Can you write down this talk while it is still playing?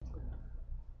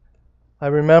I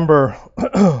remember,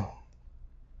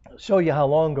 show you how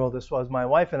long ago this was. My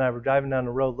wife and I were driving down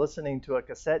the road listening to a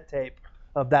cassette tape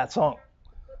of that song.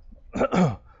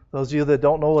 Those of you that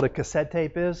don't know what a cassette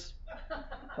tape is,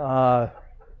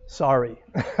 sorry.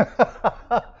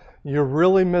 You're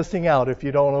really missing out if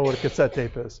you don't know what a cassette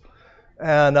tape is.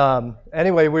 And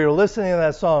anyway, we were listening to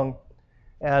that song,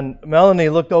 and Melanie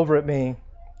looked over at me,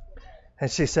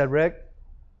 and she said, "Rick,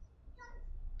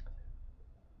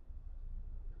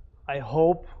 I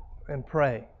hope and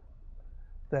pray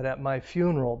that at my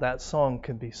funeral, that song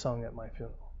can be sung at my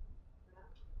funeral."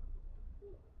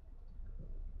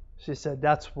 She said,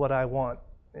 "That's what I want.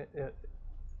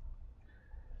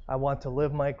 I want to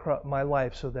live my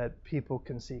life so that people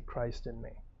can see Christ in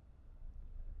me."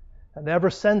 And ever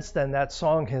since then, that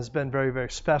song has been very,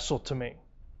 very special to me.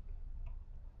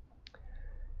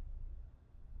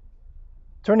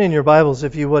 Turn in your Bibles,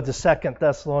 if you would, to 2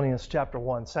 Thessalonians chapter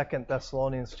 1. 2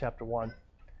 Thessalonians chapter 1.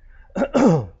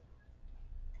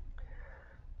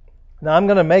 Now, I'm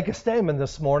going to make a statement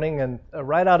this morning, and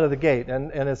right out of the gate,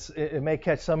 and it may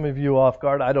catch some of you off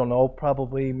guard. I don't know,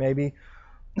 probably, maybe.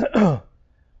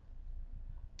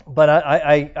 But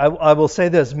I will say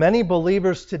this. Many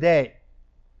believers today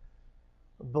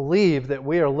believe that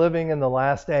we are living in the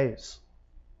last days.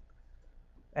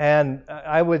 And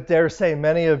I would dare say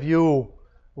many of you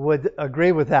would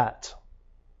agree with that.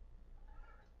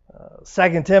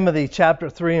 2 Timothy chapter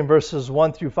 3 and verses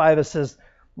 1 through 5, it says,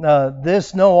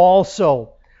 "This know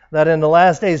also, that in the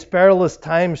last days perilous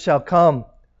times shall come.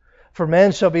 For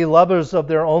men shall be lovers of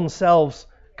their own selves,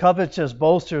 covetous,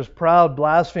 boasters, proud,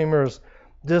 blasphemers,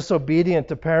 disobedient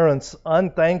to parents,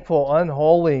 unthankful,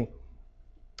 unholy,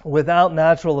 without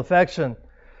natural affection,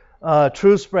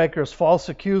 truce breakers, false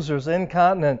accusers,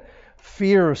 incontinent,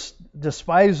 fierce,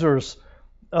 despisers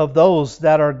of those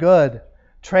that are good,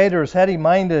 traitors,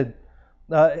 high-minded,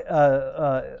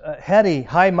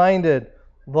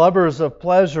 lovers of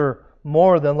pleasure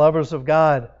more than lovers of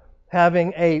God,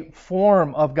 having a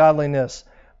form of godliness,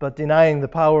 but denying the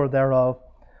power thereof.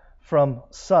 From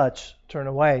such turn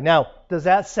away." Now, does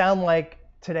that sound like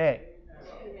today?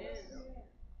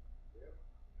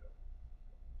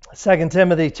 2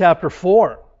 Timothy chapter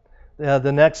 4,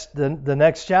 the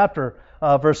next chapter,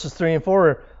 verses 3 and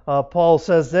 4, Paul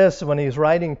says this when he's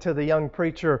writing to the young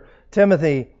preacher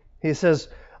Timothy. He says,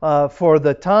 "For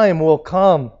the time will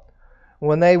come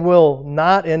when they will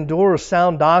not endure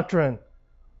sound doctrine,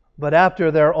 but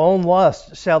after their own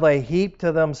lust shall they heap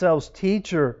to themselves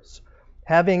teachers,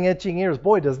 having itching ears."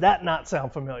 Boy, does that not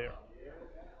sound familiar.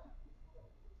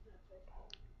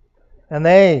 "And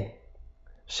they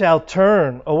shall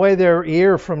turn away their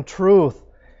ear from truth,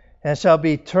 and shall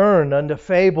be turned unto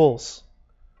fables."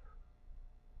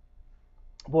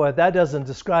 Boy, if that doesn't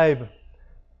describe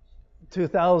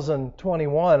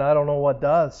 2021, I don't know what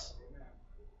does.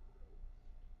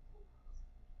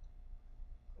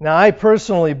 Now, I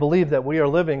personally believe that we are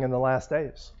living in the last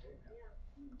days.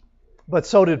 But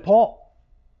so did Paul.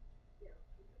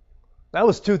 That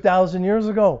was 2,000 years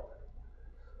ago.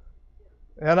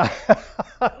 And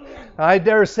I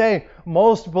dare say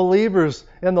most believers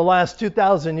in the last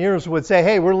 2,000 years would say,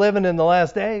 "Hey, we're living in the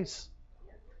last days."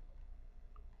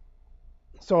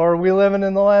 So are we living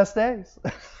in the last days?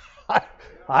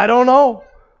 I don't know.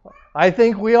 I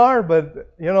think we are,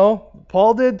 but,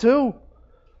 Paul did too.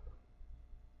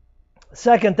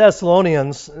 2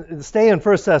 Thessalonians, stay in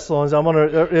 1 Thessalonians. I'm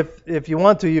gonna, if you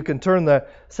want to, you can turn to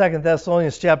 2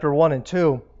 Thessalonians chapter 1 and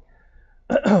 2.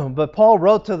 But Paul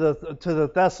wrote to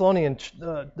the Thessalonian,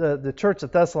 the church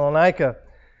of Thessalonica,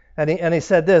 and he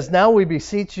said this: "Now we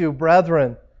beseech you,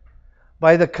 brethren,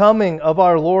 by the coming of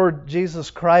our Lord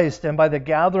Jesus Christ, and by the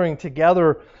gathering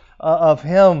together of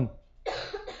Him,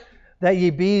 that ye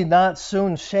be not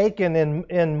soon shaken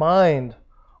in mind,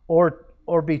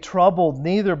 or be troubled,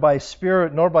 neither by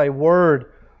spirit, nor by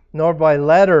word, nor by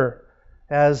letter,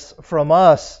 as from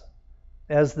us,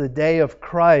 as the day of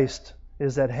Christ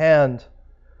is at hand."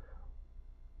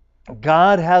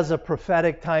 God has a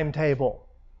prophetic timetable.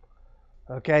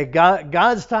 Okay,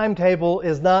 God's timetable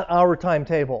is not our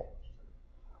timetable.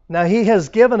 Now, He has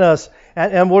given us,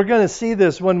 and we're going to see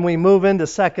this when we move into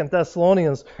 2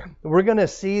 Thessalonians, we're going to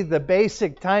see the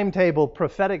basic timetable,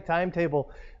 prophetic timetable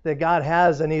that God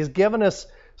has, and He's given us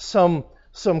some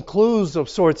clues of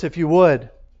sorts, if you would.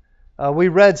 We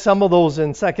read some of those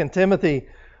in 2 Timothy.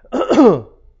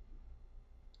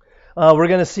 We're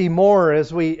going to see more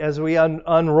as we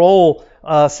unroll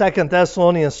 2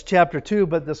 Thessalonians chapter 2,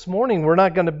 but this morning we're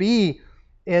not going to be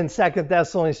in 2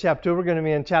 Thessalonians chapter 2, we're going to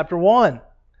be in chapter 1.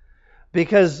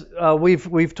 Because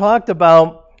we've talked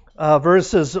about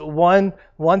verses 1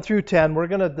 through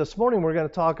 10. This morning we're going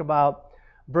to talk about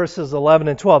verses 11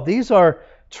 and 12. These are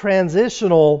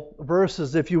transitional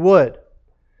verses, if you would.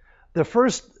 The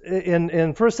first,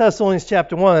 in 1 Thessalonians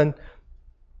chapter 1,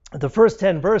 the first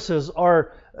 10 verses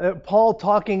are Paul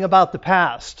talking about the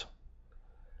past.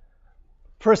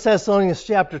 1 Thessalonians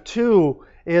chapter 2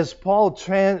 is Paul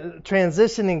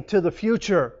transitioning to the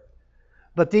future.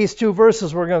 But these two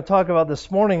verses we're going to talk about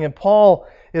this morning, and Paul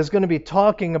is going to be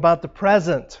talking about the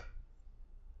present.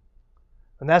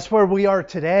 And that's where we are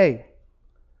today.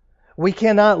 We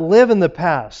cannot live in the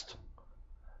past,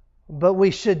 but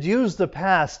we should use the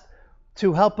past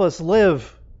to help us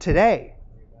live today.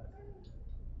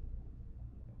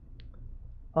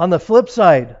 On the flip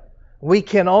side, we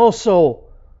can also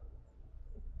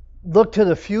look to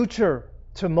the future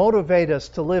to motivate us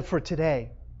to live for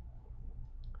today.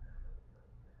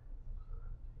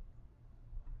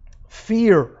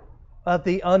 Fear of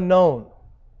the unknown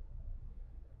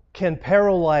can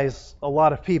paralyze a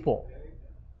lot of people.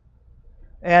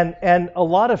 And a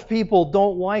lot of people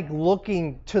don't like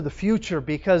looking to the future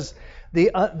because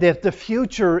the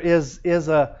future is it's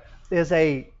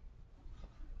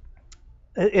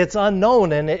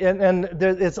unknown and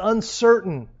it's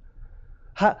uncertain.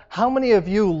 How many of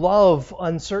you love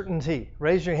uncertainty?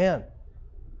 Raise your hand.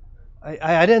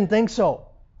 I didn't think so.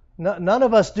 None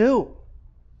of us do.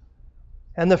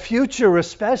 And the future,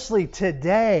 especially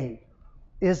today,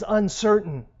 is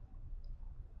uncertain.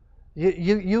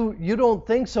 You don't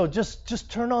think so?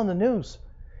 Just turn on the news.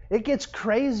 It gets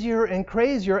crazier and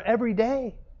crazier every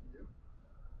day.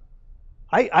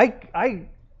 I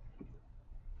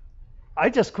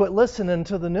just quit listening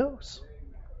to the news.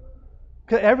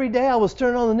 'Cause every day I was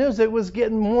turning on the news, it was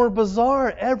getting more bizarre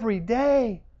every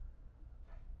day.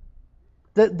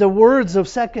 The words of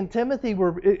 2 Timothy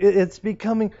it's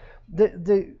becoming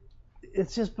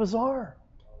it's just bizarre.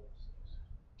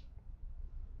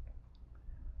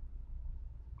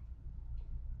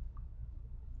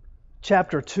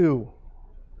 Chapter 2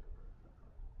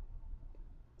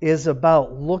 is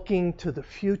about looking to the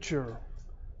future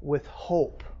with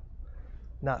hope,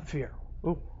 not fear.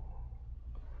 Ooh.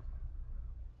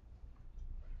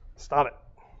 Stop it.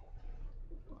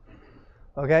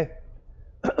 Okay?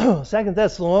 2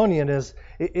 Thessalonians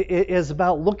is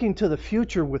about looking to the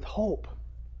future with hope,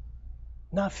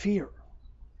 not fear.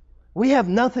 We have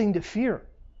nothing to fear.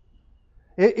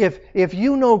 If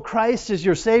you know Christ as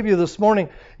your Savior this morning,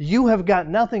 you have got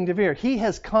nothing to fear. He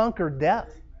has conquered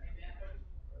death.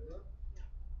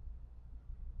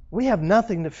 We have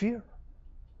nothing to fear.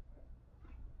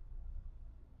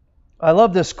 I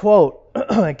love this quote.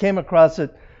 I came across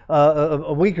it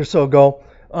a week or so ago.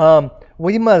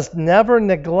 We must never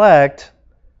neglect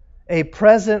a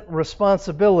present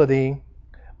responsibility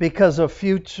because of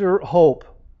future hope.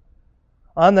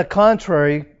 On the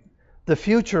contrary, the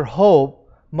future hope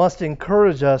must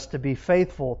encourage us to be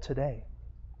faithful today.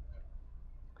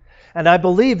 And I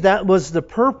believe that was the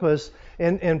purpose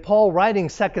in Paul writing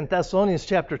 2 Thessalonians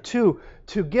chapter 2,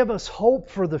 to give us hope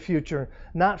for the future,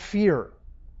 not fear.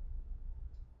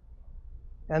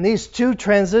 And these two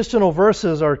transitional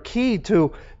verses are key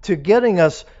to getting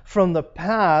us from the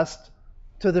past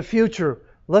to the future.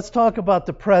 Let's talk about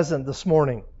the present this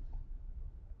morning.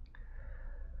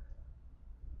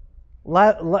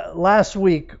 Last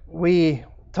week, we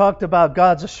talked about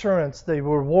God's assurance, the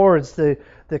rewards, the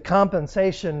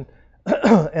compensation,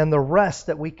 and the rest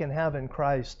that we can have in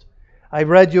Christ. I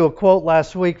read you a quote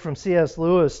last week from C.S.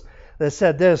 Lewis that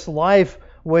said this: life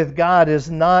with God is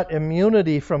not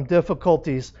immunity from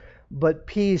difficulties, but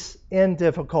peace in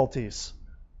difficulties.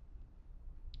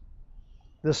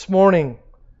 This morning,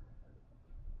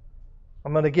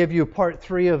 I'm going to give you part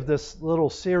 3 of this little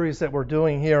series that we're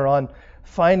doing here on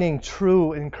finding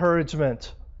true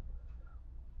encouragement.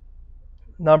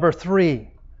 Number 3,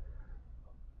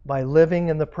 by living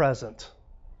in the present.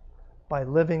 By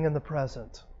living in the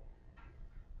present.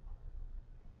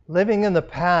 Living in the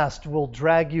past will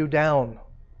drag you down.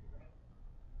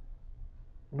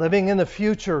 Living in the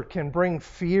future can bring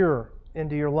fear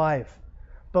into your life.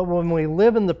 But when we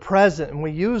live in the present and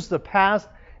we use the past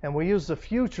and we use the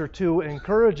future to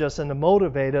encourage us and to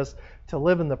motivate us to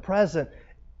live in the present,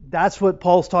 that's what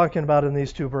Paul's talking about in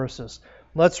these two verses.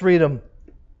 Let's read them.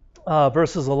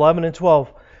 Verses 11 and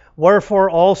 12. Wherefore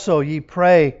also ye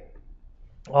pray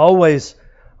always,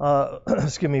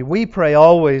 we pray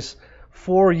always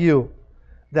for you,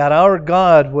 that our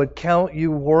God would count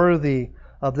you worthy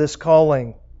of this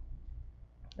calling,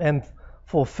 and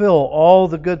fulfill all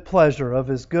the good pleasure of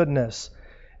His goodness,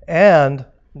 and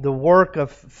the work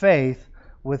of faith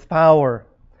with power,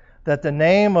 that the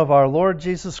name of our Lord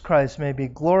Jesus Christ may be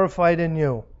glorified in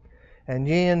you, and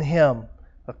ye in Him,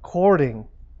 according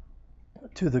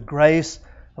to the grace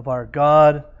of our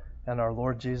God and our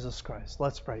Lord Jesus Christ.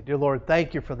 Let's pray. Dear Lord,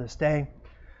 thank you for this day.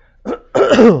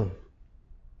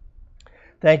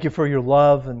 Thank you for your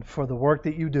love and for the work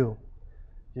that you do.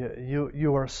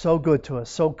 You are so good to us,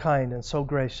 so kind and so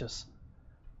gracious.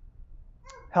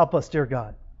 Help us, dear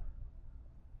God.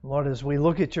 Lord, as we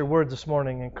look at your word this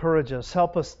morning, encourage us.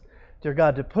 Help us, dear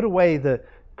God, to put away the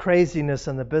craziness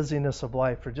and the busyness of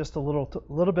life for just a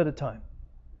little bit of time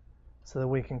so that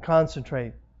we can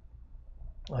concentrate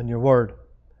on your word.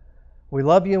 We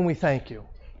love you and we thank you.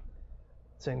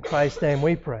 It's in Christ's name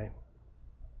we pray.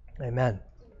 Amen.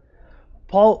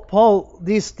 Paul,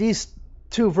 these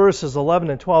two verses, 11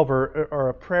 and 12, are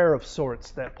a prayer of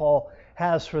sorts that Paul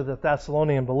has for the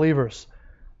Thessalonian believers.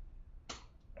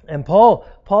 And Paul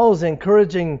is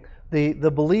encouraging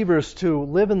the believers to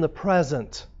live in the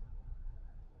present.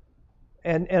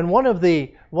 And one of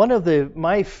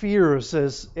my fears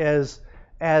as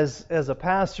a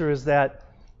pastor is that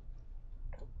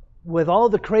with all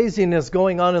the craziness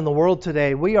going on in the world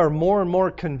today, we are more and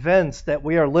more convinced that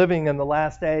we are living in the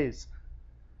last days.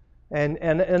 And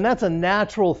that's a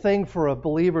natural thing for a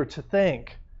believer to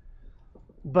think.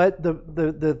 But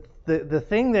the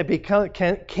thing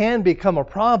that can become a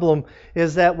problem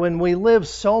is that when we live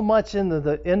so much into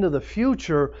the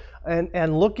future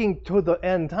and looking to the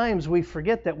end times, we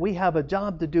forget that we have a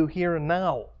job to do here and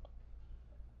now.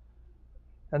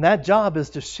 And that job is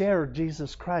to share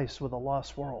Jesus Christ with a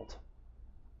lost world.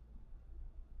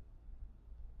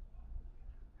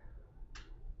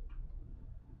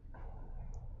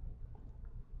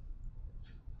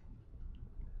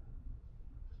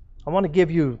 I want to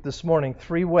give you this morning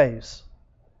 3 ways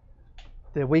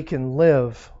that we can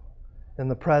live in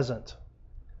the present.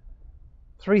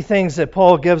 3 things that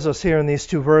Paul gives us here in these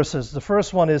 2 verses. The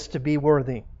first one is to be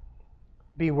worthy.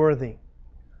 Be worthy.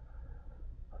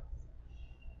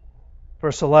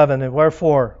 Verse 11, and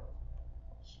wherefore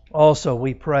also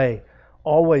we pray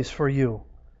always for you,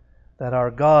 that our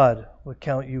God would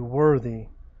count you worthy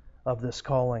of this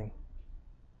calling.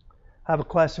 I have a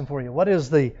question for you. What is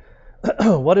the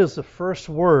first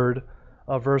word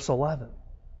of verse 11?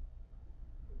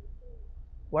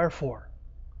 Wherefore?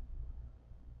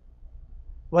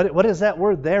 What is that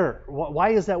word there? Why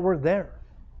is that word there?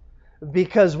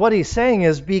 Because what he's saying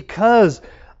is because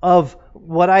of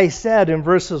what I said in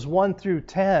verses 1 through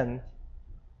 10,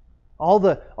 all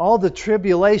the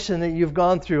tribulation that you've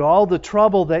gone through, all the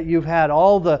trouble that you've had,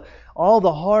 all the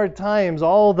hard times,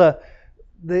 all the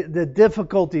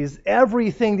difficulties,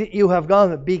 everything that you have gone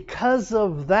through, because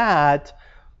of that,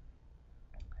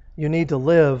 you need to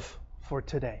live for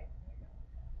today.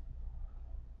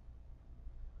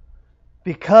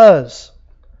 Because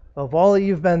of all that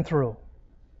you've been through,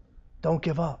 don't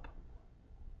give up.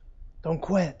 Don't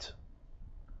quit.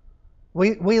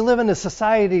 We live in a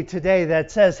society today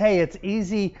that says, hey, it's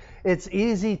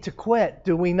easy to quit,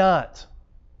 do we not?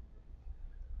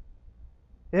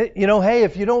 Hey,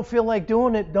 if you don't feel like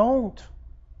doing it, don't.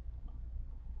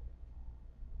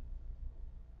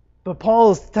 But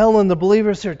Paul is telling the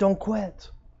believers here, don't quit.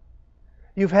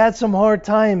 You've had some hard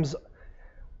times.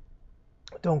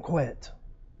 Don't quit.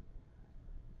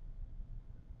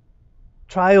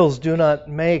 Trials do not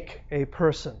make a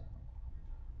person.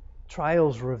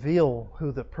 Trials reveal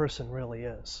who the person really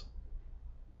is.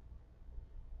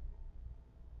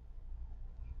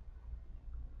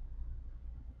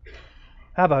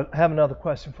 Have another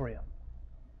question for you.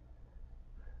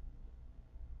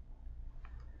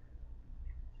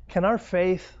 Can our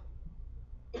faith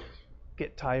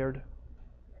get tired?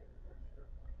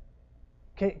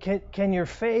 Can your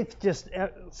faith just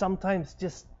sometimes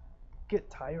just get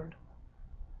tired?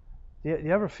 Do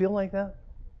you ever feel like that?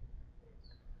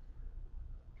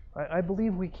 I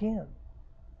believe we can.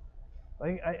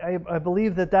 I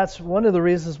believe that's one of the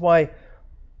reasons why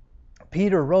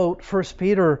Peter wrote 1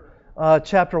 Peter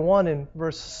chapter 1 in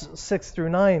verse 6 through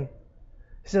 9.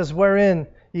 He says, wherein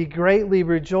ye greatly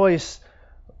rejoice,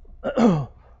 though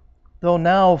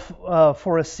now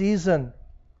for a season,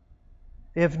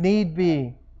 if need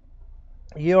be,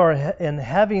 ye are in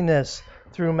heaviness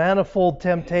through manifold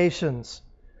temptations,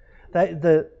 that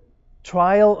the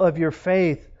trial of your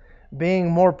faith,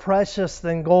 being more precious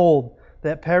than gold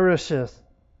that perisheth,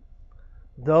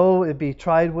 though it be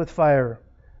tried with fire,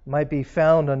 might be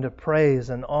found unto praise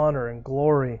and honor and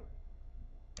glory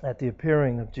at the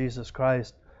appearing of Jesus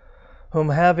Christ, whom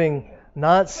having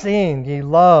not seen ye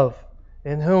love,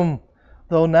 in whom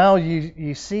though now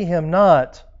ye see him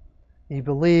not, ye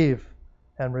believe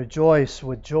and rejoice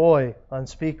with joy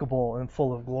unspeakable and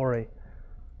full of glory,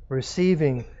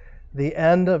 receiving the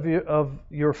end of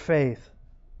your faith,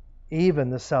 even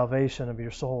the salvation of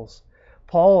your souls.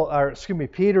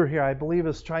 Peter here, I believe,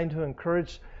 is trying to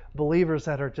encourage believers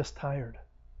that are just tired.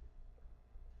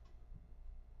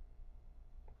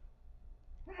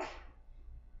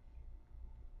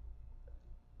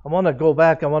 I want to go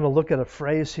back. I want to look at a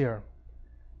phrase here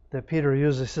that Peter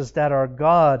uses. He says that our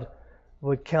God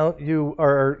would count you,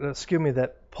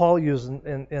 that Paul used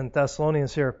in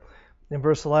Thessalonians here in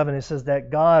verse 11. He says that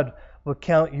God would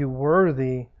count you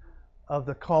worthy of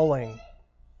the calling.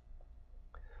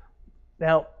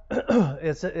 Now,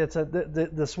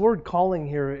 this word calling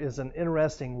here is an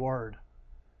interesting word.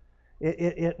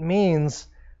 It means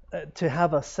to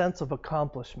have a sense of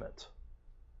accomplishment.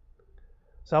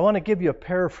 So I want to give you a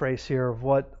paraphrase here of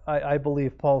what I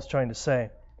believe Paul's trying to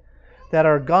say. That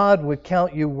our God would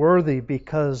count you worthy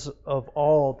because of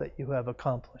all that you have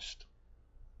accomplished.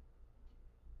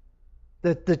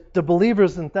 That the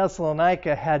believers in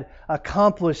Thessalonica had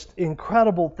accomplished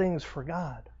incredible things for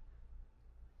God.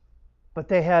 But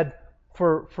they had,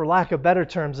 for lack of better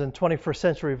terms in 21st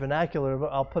century vernacular,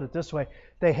 I'll put it this way,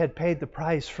 they had paid the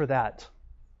price for that.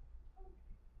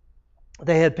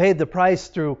 They had paid the price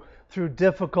through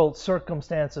difficult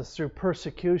circumstances, through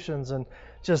persecutions, and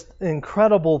just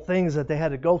incredible things that they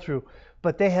had to go through.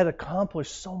 But they had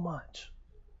accomplished so much.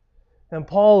 And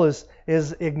Paul is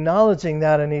acknowledging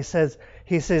that, and he says,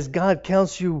 God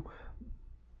counts you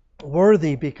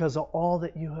worthy because of all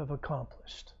that you have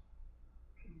accomplished.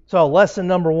 So, lesson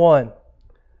number 1,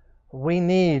 we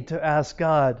need to ask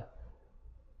God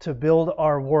to build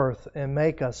our worth and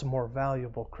make us more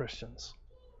valuable Christians.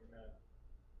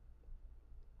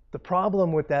 The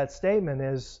problem with that statement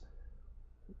is,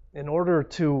 in order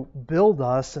to build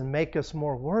us and make us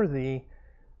more worthy,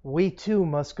 we too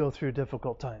must go through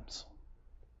difficult times.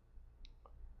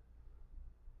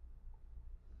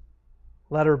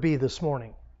 Letter B this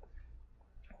morning.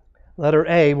 Letter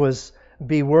A was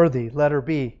be worthy. Letter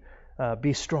B,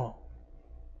 be strong.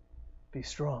 Be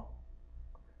strong.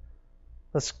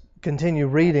 Let's continue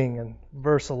reading in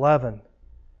verse 11.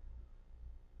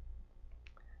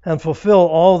 And fulfill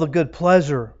all the good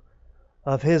pleasure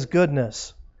of His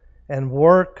goodness and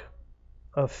work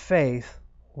of faith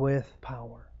with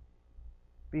power.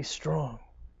 Be strong.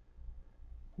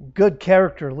 Good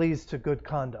character leads to good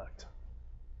conduct.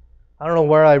 I don't know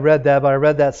where I read that, but I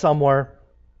read that somewhere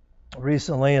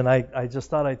recently, and I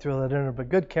just thought I'd throw that in there. But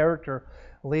good character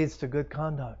leads to good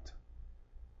conduct.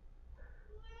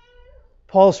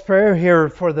 Paul's prayer here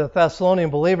for the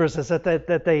Thessalonian believers is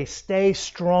that they stay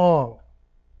strong.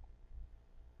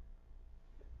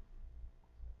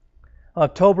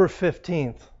 October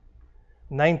 15th,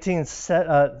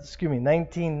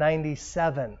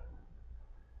 1997,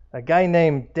 a guy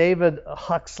named David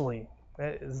Huxley.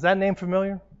 Is that name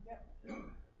familiar?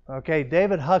 Okay,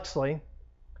 David Huxley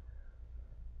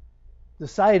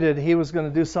decided he was going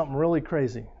to do something really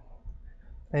crazy.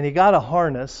 And he got a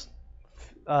harness,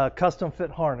 a custom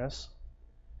fit harness,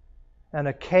 and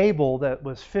a cable that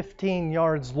was 15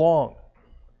 yards long.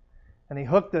 And he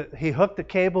hooked the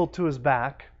cable to his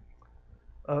back,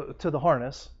 to the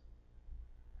harness,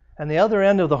 and the other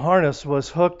end of the harness was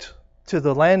hooked to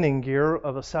the landing gear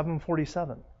of a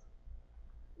 747.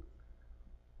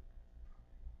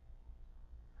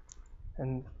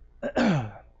 And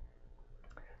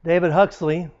David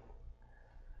Huxley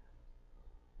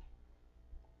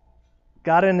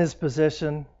got in his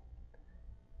position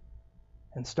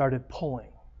and started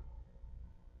pulling.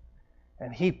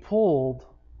 And he pulled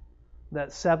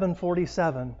that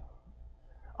 747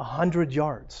 100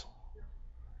 yards.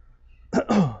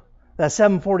 That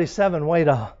 747 weighed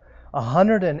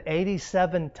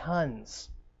 187 tons.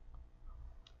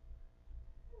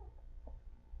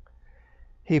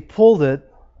 He pulled it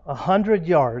 100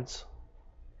 yards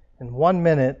in 1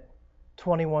 minute,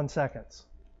 21 seconds.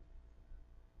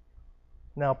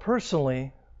 Now,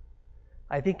 personally,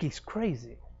 I think he's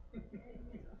crazy.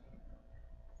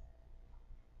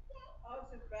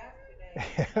 How's his back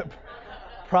today?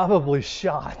 Probably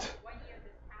shot.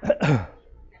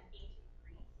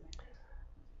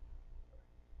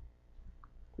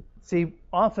 See,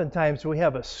 oftentimes we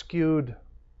have a skewed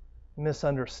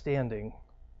misunderstanding,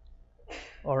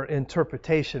 or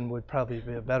interpretation would probably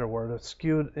be a better word, a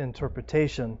skewed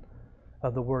interpretation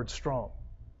of the word strong.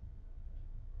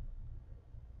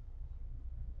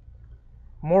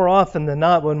 More often than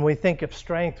not, when we think of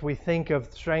strength, we think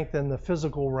of strength in the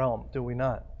physical realm, do we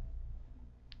not?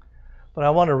 But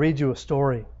I want to read you a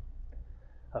story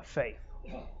of faith.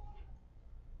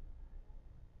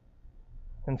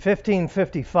 In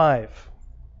 1555,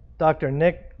 Dr.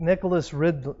 Nicholas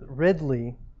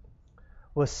Ridley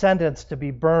was sentenced to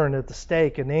be burned at the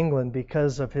stake in England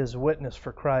because of his witness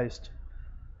for Christ.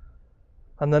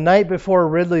 On the night before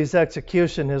Ridley's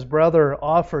execution, his brother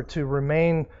offered to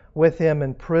remain with him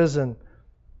in prison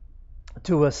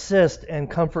to assist and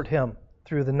comfort him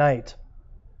through the night.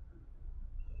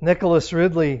 Nicholas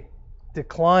Ridley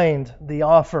declined the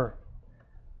offer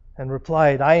and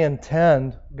replied, "I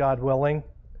intend, God willing,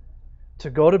 to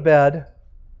go to bed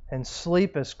and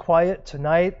sleep as quiet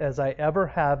tonight as I ever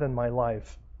have in my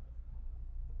life."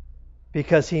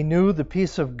 Because he knew the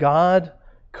peace of God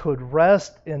could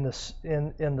rest in the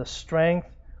strength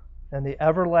and the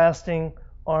everlasting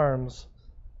arms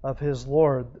of his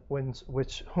Lord,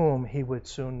 whom he would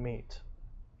soon meet.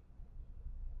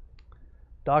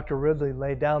 Dr. Ridley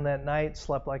lay down that night,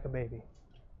 slept like a baby.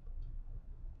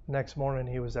 Next morning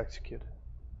he was executed,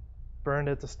 burned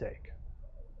at the stake.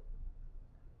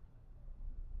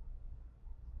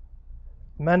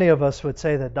 Many of us would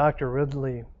say that Dr.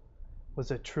 Ridley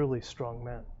was a truly strong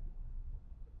man.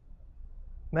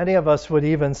 Many of us would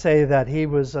even say that he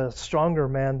was a stronger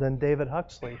man than David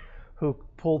Huxley, who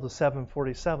pulled a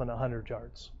 747 100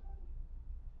 yards.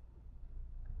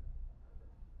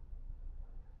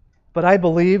 But I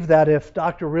believe that if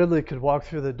Dr. Ridley could walk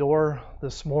through the door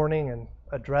this morning and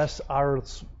address our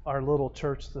little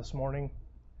church this morning,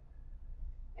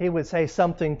 he would say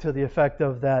something to the effect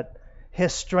of that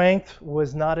his strength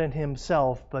was not in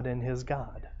himself, but in his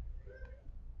God.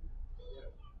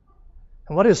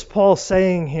 And what is Paul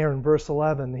saying here in verse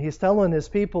 11? He's telling his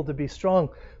people to be strong,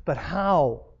 but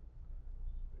how?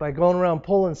 By going around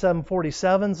pulling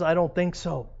 747s? I don't think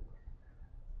so.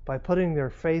 By putting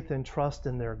their faith and trust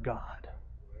in their God.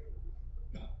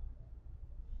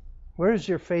 Where is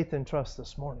your faith and trust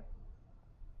this morning?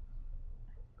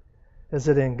 Is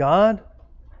it in God,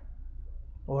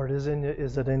 or is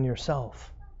it in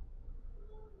yourself?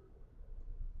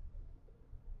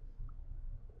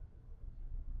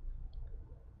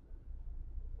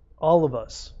 All of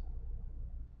us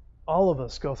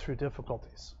go through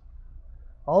difficulties.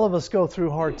 All of us go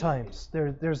through hard times.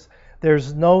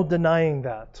 There's no denying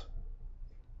that.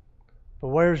 But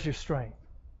where's your strength?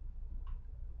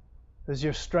 Is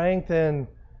your strength in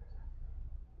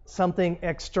something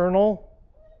external?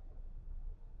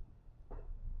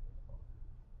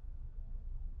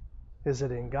 Is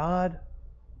it in God?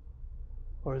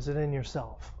 Or is it in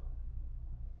yourself?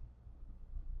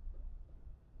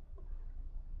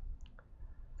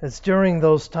 It's during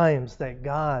those times that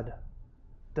God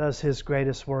does His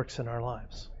greatest works in our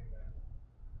lives.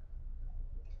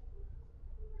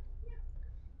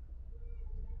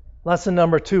 Lesson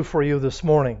number 2 for you this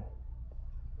morning.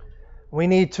 We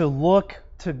need to look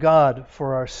to God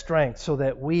for our strength so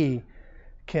that we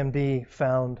can be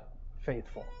found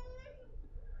faithful.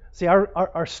 See,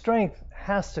 our strength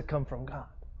has to come from God.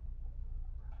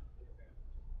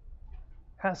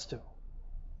 Has to.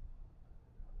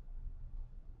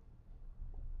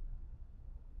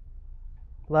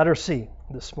 Letter C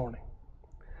this morning.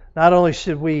 Not only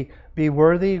should we be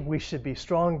worthy, we should be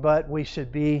strong, but we should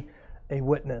be a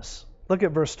witness. Look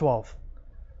at verse 12.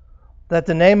 That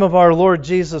the name of our Lord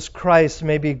Jesus Christ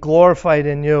may be glorified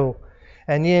in you,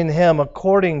 and ye in Him,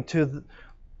 according to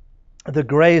the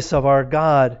grace of our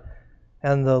God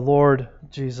and the Lord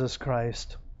Jesus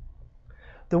Christ.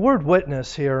 The word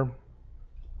witness here,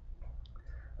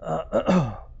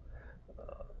 the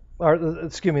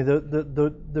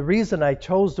reason I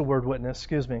chose the word witness,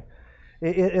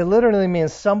 it literally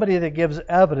means somebody that gives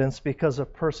evidence because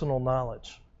of personal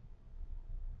knowledge.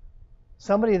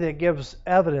 Somebody that gives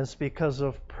evidence because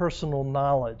of personal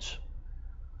knowledge.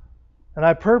 And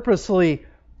I purposely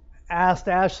asked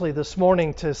Ashley this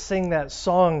morning to sing that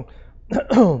song,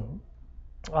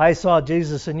 I Saw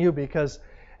Jesus in You, because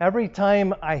every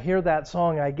time I hear that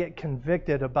song, I get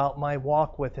convicted about my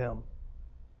walk with Him.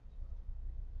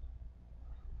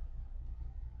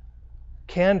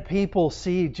 Can people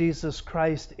see Jesus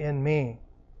Christ in me?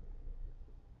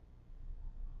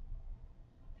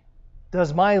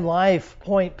 Does my life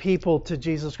point people to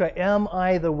Jesus Christ? Am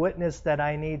I the witness that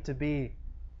I need to be?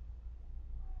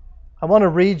 I want to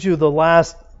read you the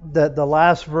last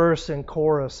verse and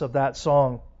chorus of that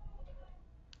song.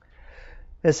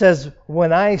 It says,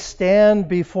 "When I stand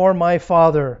before my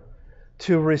Father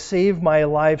to receive my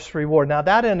life's reward." Now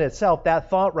that in itself, that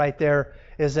thought right there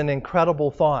is an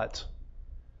incredible thought.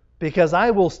 Because I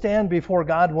will stand before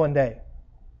God one day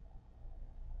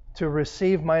to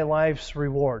receive my life's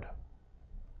reward.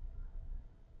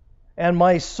 And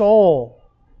my soul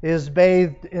is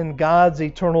bathed in God's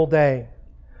eternal day.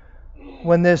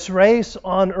 When this race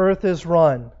on earth is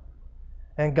run,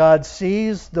 and God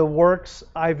sees the works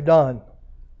I've done,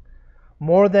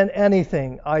 more than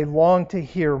anything, I long to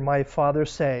hear my Father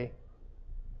say,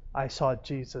 "I saw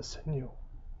Jesus in you."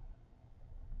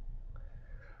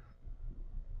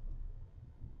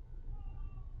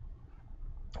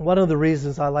 one of the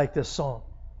reasons I like this song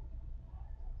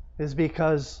is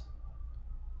because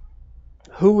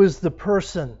who is the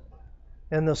person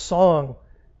in the song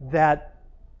that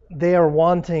they are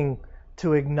wanting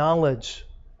to acknowledge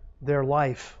their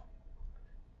life?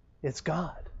 It's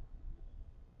God.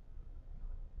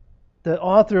 The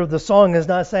author of the song is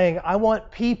not saying, I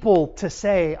want people to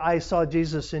say, I saw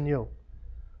Jesus in you.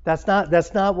 That's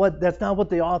not what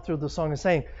the author of the song is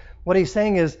saying. What he's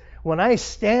saying is, when I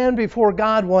stand before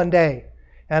God one day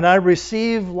and I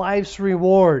receive life's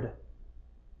reward,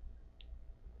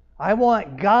 I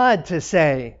want God to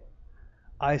say,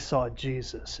 I saw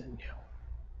Jesus in you.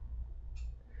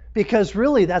 Because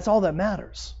really, that's all that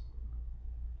matters.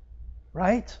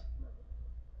 Right?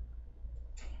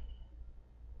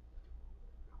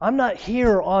 I'm not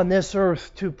here on this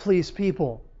earth to please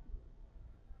people.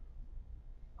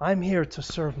 I'm here to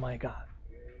serve my God.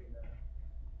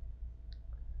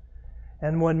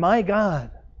 And when my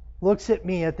God looks at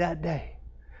me at that day,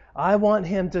 I want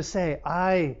Him to say,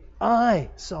 I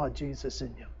saw Jesus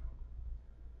in you.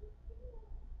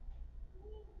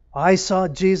 I saw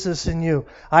Jesus in you.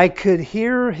 I could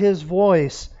hear His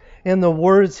voice in the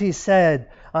words He said,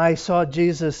 I saw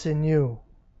Jesus in you.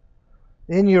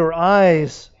 In your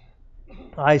eyes,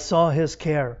 I saw His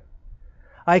care.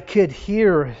 I could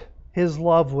hear His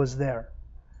love was there.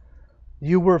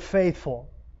 You were faithful,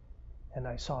 and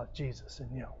I saw Jesus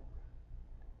in you.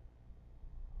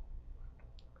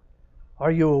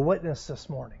 Are you a witness this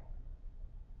morning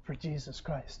for Jesus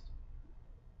Christ?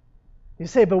 You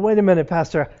say, but wait a minute,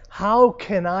 Pastor, how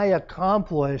can I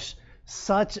accomplish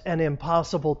such an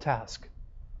impossible task?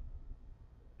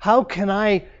 How can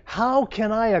I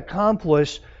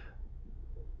accomplish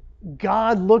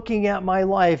God looking at my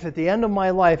life at the end of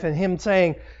my life and Him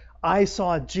saying, I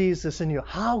saw Jesus in you?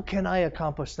 How can I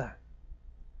accomplish that?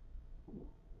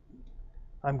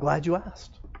 I'm glad you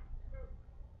asked.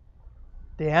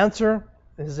 The answer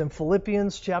is in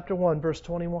Philippians chapter 1, verse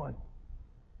 21.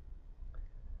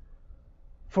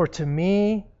 For to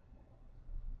me,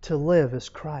 to live is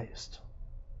Christ,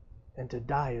 and to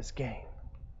die is gain.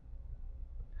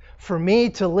 For me,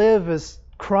 to live is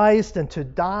Christ, and to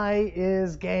die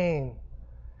is gain.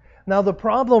 Now, the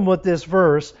problem with this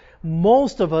verse,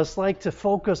 most of us like to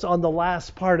focus on the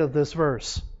last part of this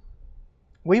verse.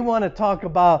 We want to talk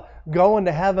about going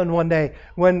to heaven one day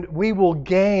when we will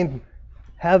gain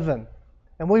heaven,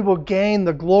 and we will gain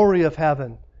the glory of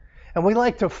heaven. And we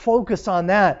like to focus on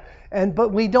that. But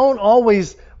we don't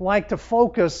always like to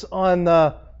focus on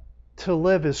the to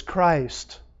live as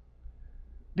Christ,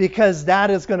 because that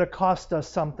is going to cost us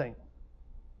something.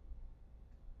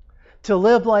 To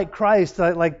live like Christ,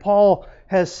 like Paul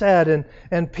has said,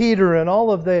 and Peter and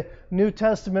all of the New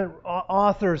Testament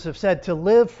authors have said, to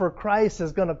live for Christ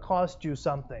is going to cost you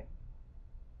something.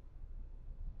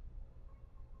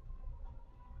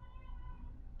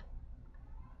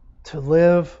 To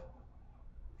live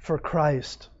for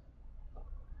Christ.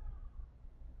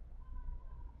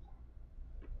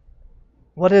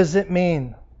 What does it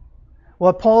mean?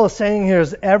 What Paul is saying here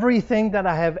is everything that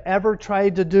I have ever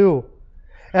tried to do,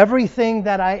 everything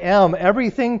that I am,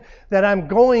 everything that I'm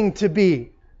going to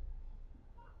be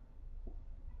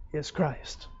is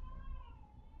Christ.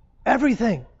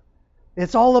 Everything.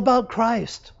 It's all about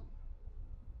Christ.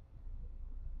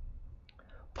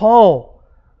 Paul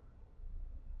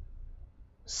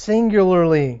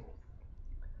singularly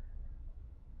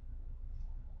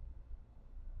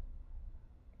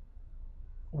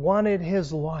wanted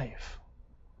his life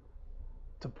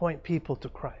to point people to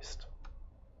Christ.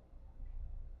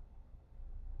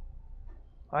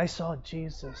 I saw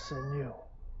Jesus in you.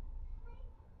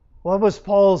 What was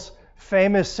Paul's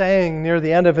famous saying near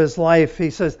the end of his life?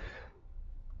 He says,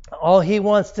 all he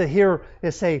wants to hear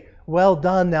is say, well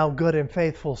done, thou good and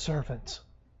faithful servant.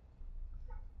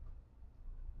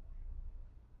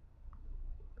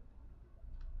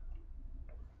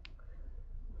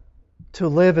 To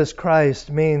live as Christ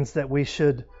means that we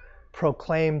should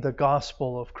proclaim the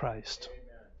gospel of Christ.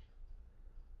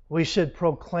 We should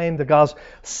proclaim the gospel.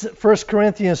 1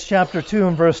 Corinthians chapter 2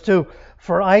 and verse 2,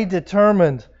 for I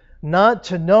determined not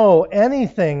to know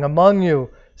anything among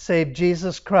you save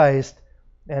Jesus Christ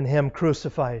and Him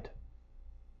crucified.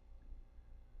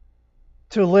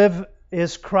 To live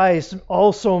as Christ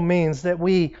also means that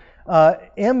we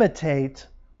imitate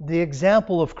the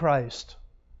example of Christ.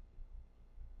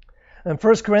 In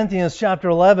 1 Corinthians chapter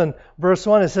 11, verse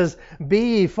 1, it says, be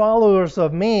ye followers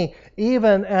of me,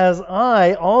 even as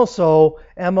I also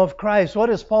am of Christ.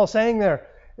 What is Paul saying there?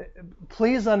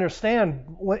 Please understand,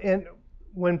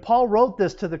 when Paul wrote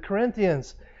this to the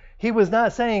Corinthians, he was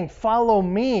not saying, follow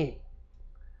me.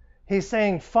 He's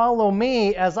saying, follow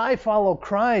me as I follow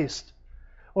Christ.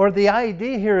 Or the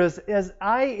idea here is, as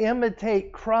I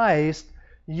imitate Christ,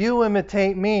 you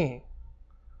imitate me.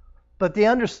 But the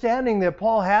understanding that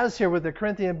Paul has here with the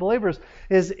Corinthian believers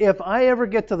is, if I ever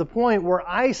get to the point where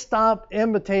I stop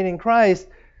imitating Christ,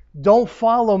 don't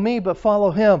follow me, but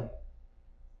follow him.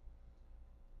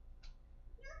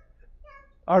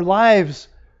 Our lives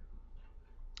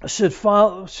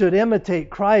should imitate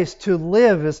Christ. To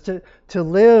live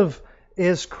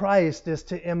is Christ, is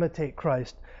to imitate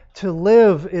Christ. To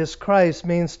live is Christ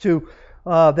means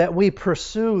that we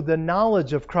pursue the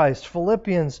knowledge of Christ.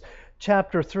 Philippians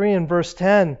chapter 3 and verse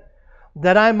 10,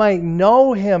 that I might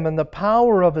know him and the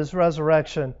power of his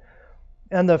resurrection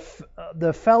and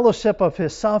the fellowship of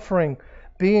his suffering,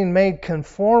 being made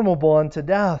conformable unto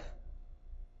death.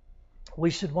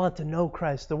 We should want to know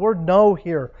Christ. The word know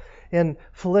here in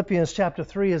Philippians chapter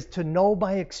 3 is to know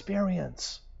by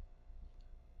experience.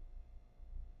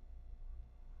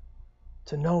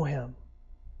 To know him.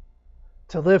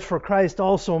 To live for Christ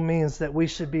also means that we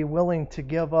should be willing to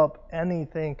give up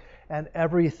anything and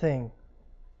everything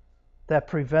that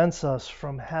prevents us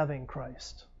from having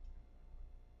Christ.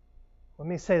 Let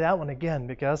me say that one again,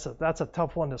 because that's a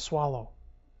tough one to swallow.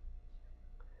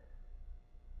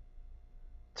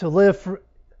 To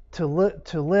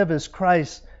live as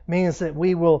Christ means that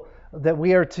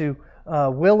we are to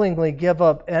willingly give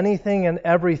up anything and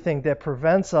everything that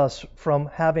prevents us from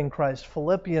having Christ.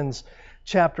 Philippians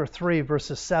chapter 3,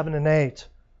 verses 7 and 8.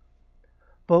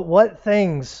 But what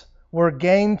things were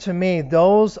gain to me,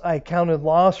 those I counted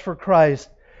loss for Christ.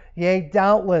 Yea,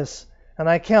 doubtless, and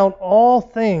I count all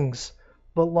things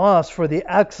but loss for the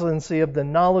excellency of the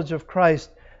knowledge of Christ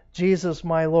Jesus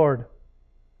my Lord,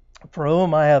 for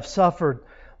whom I have suffered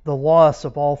the loss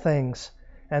of all things,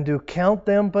 and do count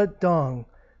them but dung,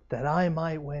 that I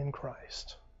might win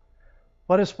Christ.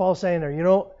 What is Paul saying there? You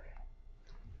know,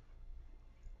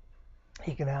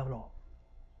 he can have it all.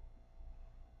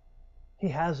 He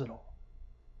has it all.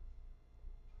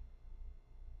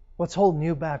 What's holding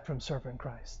you back from serving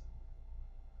Christ?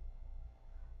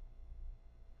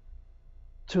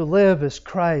 To live as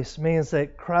Christ means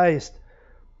that Christ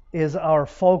is our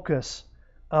focus,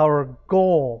 our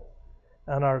goal,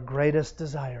 and our greatest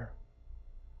desire.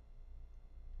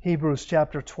 Hebrews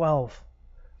chapter 12,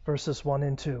 verses 1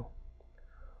 and 2.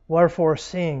 Wherefore,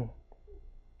 seeing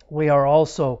we are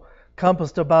also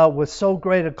compassed about with so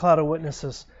great a cloud of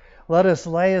witnesses, let us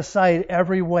lay aside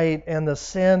every weight and the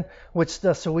sin which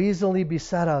does so easily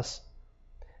beset us,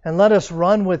 and let us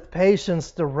run with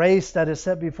patience the race that is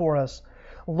set before us,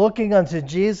 looking unto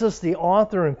Jesus, the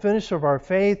author and finisher of our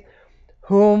faith,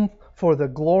 whom for the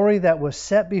glory that was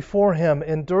set before him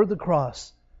endured the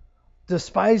cross,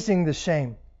 despising the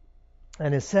shame,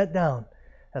 and is set down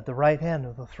at the right hand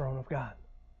of the throne of God.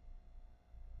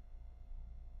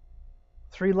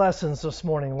 3 lessons this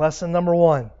morning. Lesson number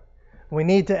 1. We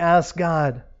need to ask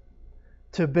God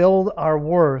to build our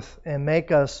worth and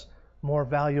make us more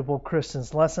valuable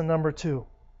Christians. Lesson number 2.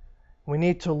 We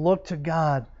need to look to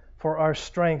God for our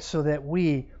strength so that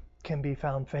we can be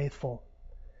found faithful.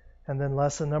 And then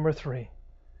lesson number 3.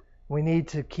 We need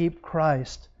to keep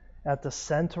Christ at the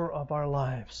center of our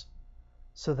lives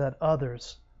so that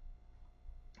others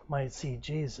might see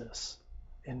Jesus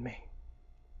in me.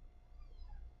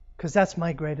 Because that's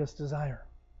my greatest desire.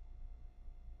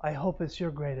 I hope it's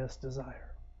your greatest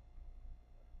desire,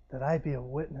 that I be a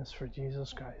witness for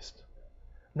Jesus Christ.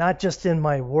 Not just in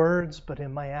my words, but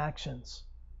in my actions.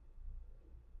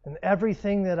 And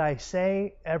everything that I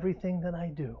say, everything that I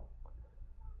do,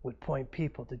 would point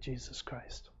people to Jesus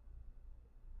Christ.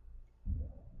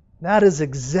 That is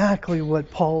exactly what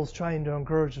Paul's trying to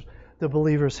encourage the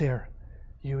believers here.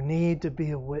 You need to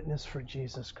be a witness for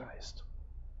Jesus Christ.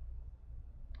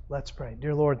 Let's pray.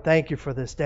 Dear Lord, thank you for this day.